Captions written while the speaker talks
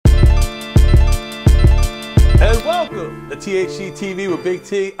Welcome to THC TV with Big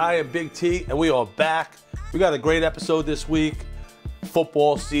T. I am Big T, and we are back. We got a great episode this week.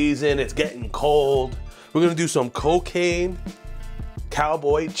 Football season, it's getting cold. We're gonna do some cocaine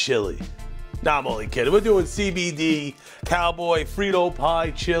Cowboy chili. Nah, I'm only kidding. We're doing CBD, Cowboy, Frito pie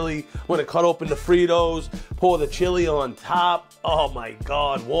chili. We're gonna cut open the Fritos, pour the chili on top. Oh my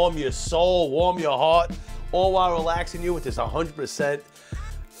God, warm your soul, warm your heart, all while relaxing you with this 100%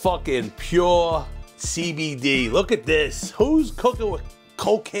 fucking pure CBD. Look at this. Who's cooking with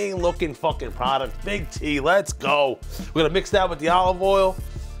cocaine looking fucking product? Big T, let's go. We're gonna mix that with the olive oil,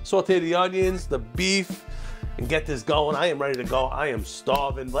 saute the onions, the beef, and get this going. I am ready to go. I am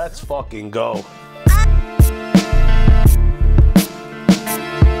starving. Let's fucking go.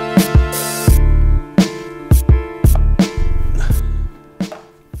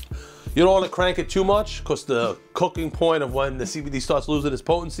 You don't want to crank it too much because the cooking point of when the CBD starts losing its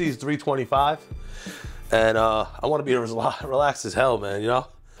potency is 325. And I want to be relaxed as hell, man, you know?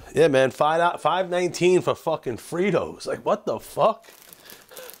 Yeah, man, $5.19 for fucking Fritos. Like, what the fuck?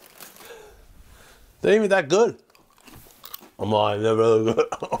 They ain't even that good. I'm lying, they're really good.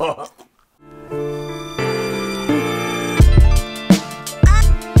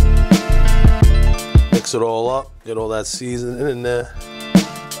 Mix it all up, get all that seasoning in there.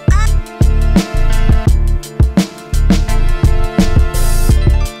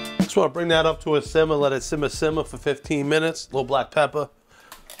 Just want to bring that up to a simmer, let it simmer for 15 minutes. A little black pepper.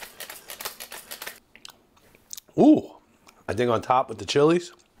 Ooh, I think on top with the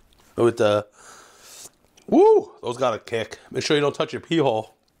chilies, with the, woo, those got a kick. Make sure you don't touch your pee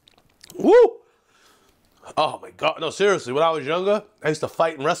hole. Woo! Oh my God, no, seriously, when I was younger, I used to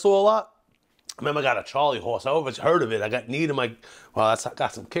fight and wrestle a lot. I remember I got a Charlie horse. I always heard of it. I got knee to my, well, that's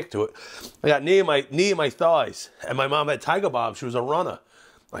got some kick to it. I got knee in my thighs, and my mom had Tiger Bomb. She was a runner.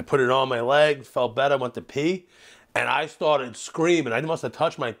 I put it on my leg, felt better, went to pee, and I started screaming. I must have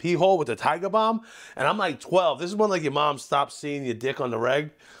touched my pee hole with the Tiger Bomb, and I'm like 12. This is when like your mom stopped seeing your dick on the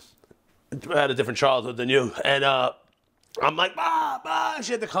reg. I had a different childhood than you, and I'm like, bah.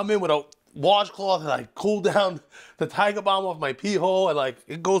 She had to come in with a washcloth and like cool down the Tiger Bomb off my pee hole, and like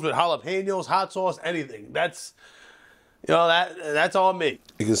it goes with jalapenos, hot sauce, anything. That's, you know, that's on me.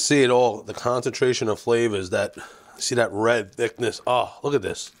 You can see it all, the concentration of flavors that. See that red thickness? Oh, look at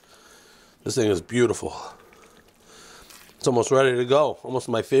this. This thing is beautiful. It's almost ready to go. Almost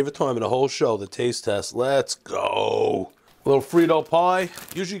my favorite time in the whole show, the taste test. Let's go. A little Frito pie.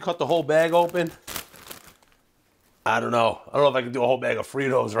 Usually cut the whole bag open. I don't know. I don't know if I can do a whole bag of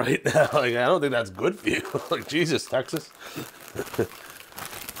Fritos right now. Like, I don't think that's good for you. Like, Jesus, Texas.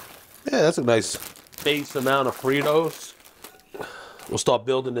 Yeah, that's a nice base amount of Fritos. We'll start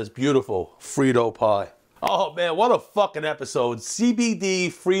building this beautiful Frito pie. Oh man, what a fucking episode.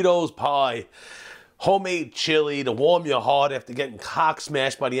 CBD Fritos pie. Homemade chili to warm your heart after getting cock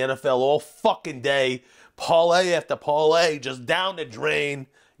smashed by the NFL all fucking day. Parlay after parlay, just down the drain.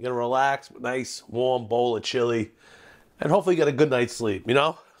 You're gonna relax with a nice warm bowl of chili. And hopefully get a good night's sleep, you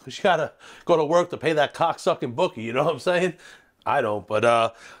know? Because you gotta go to work to pay that cock-sucking bookie, you know what I'm saying? I don't,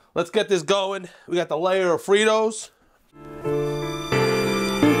 but let's get this going. We got the layer of Fritos.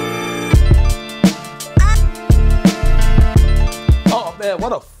 Man,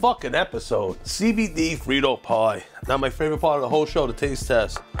 what a fucking episode. CBD Frito pie. Now my favorite part of the whole show, the taste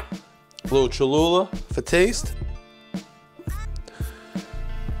test. A little Cholula for taste.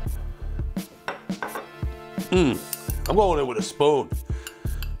 I'm going in with a spoon.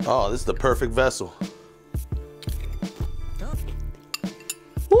 Oh, this is the perfect vessel.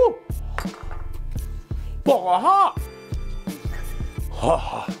 Woo! Fucking hot!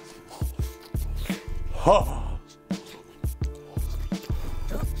 Ha! Ha!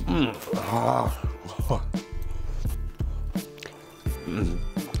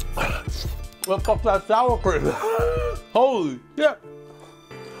 What the fuck's that sour cream? Holy shit.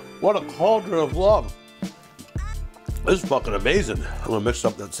 What a cauldron of love. This is fucking amazing. I'm gonna mix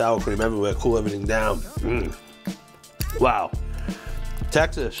up that sour cream everywhere, cool everything down. Wow.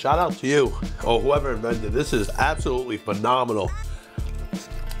 Texas, shout out to you, or whoever invented this. Is absolutely phenomenal.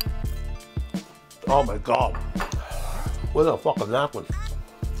 Oh my God. Where the fuck is that one?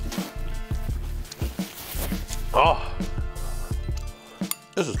 Oh,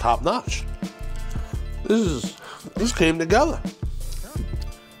 this is top notch. This came together.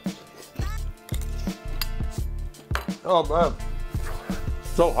 Oh man,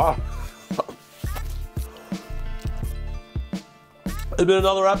 so hot. It's been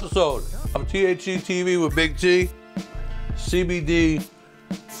another episode of THC TV with Big T. CBD,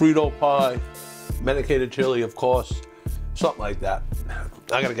 Frito pie, medicated chili, of course, something like that.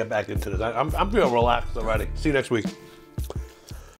 I gotta get back into this. I'm feeling relaxed already. See you next week.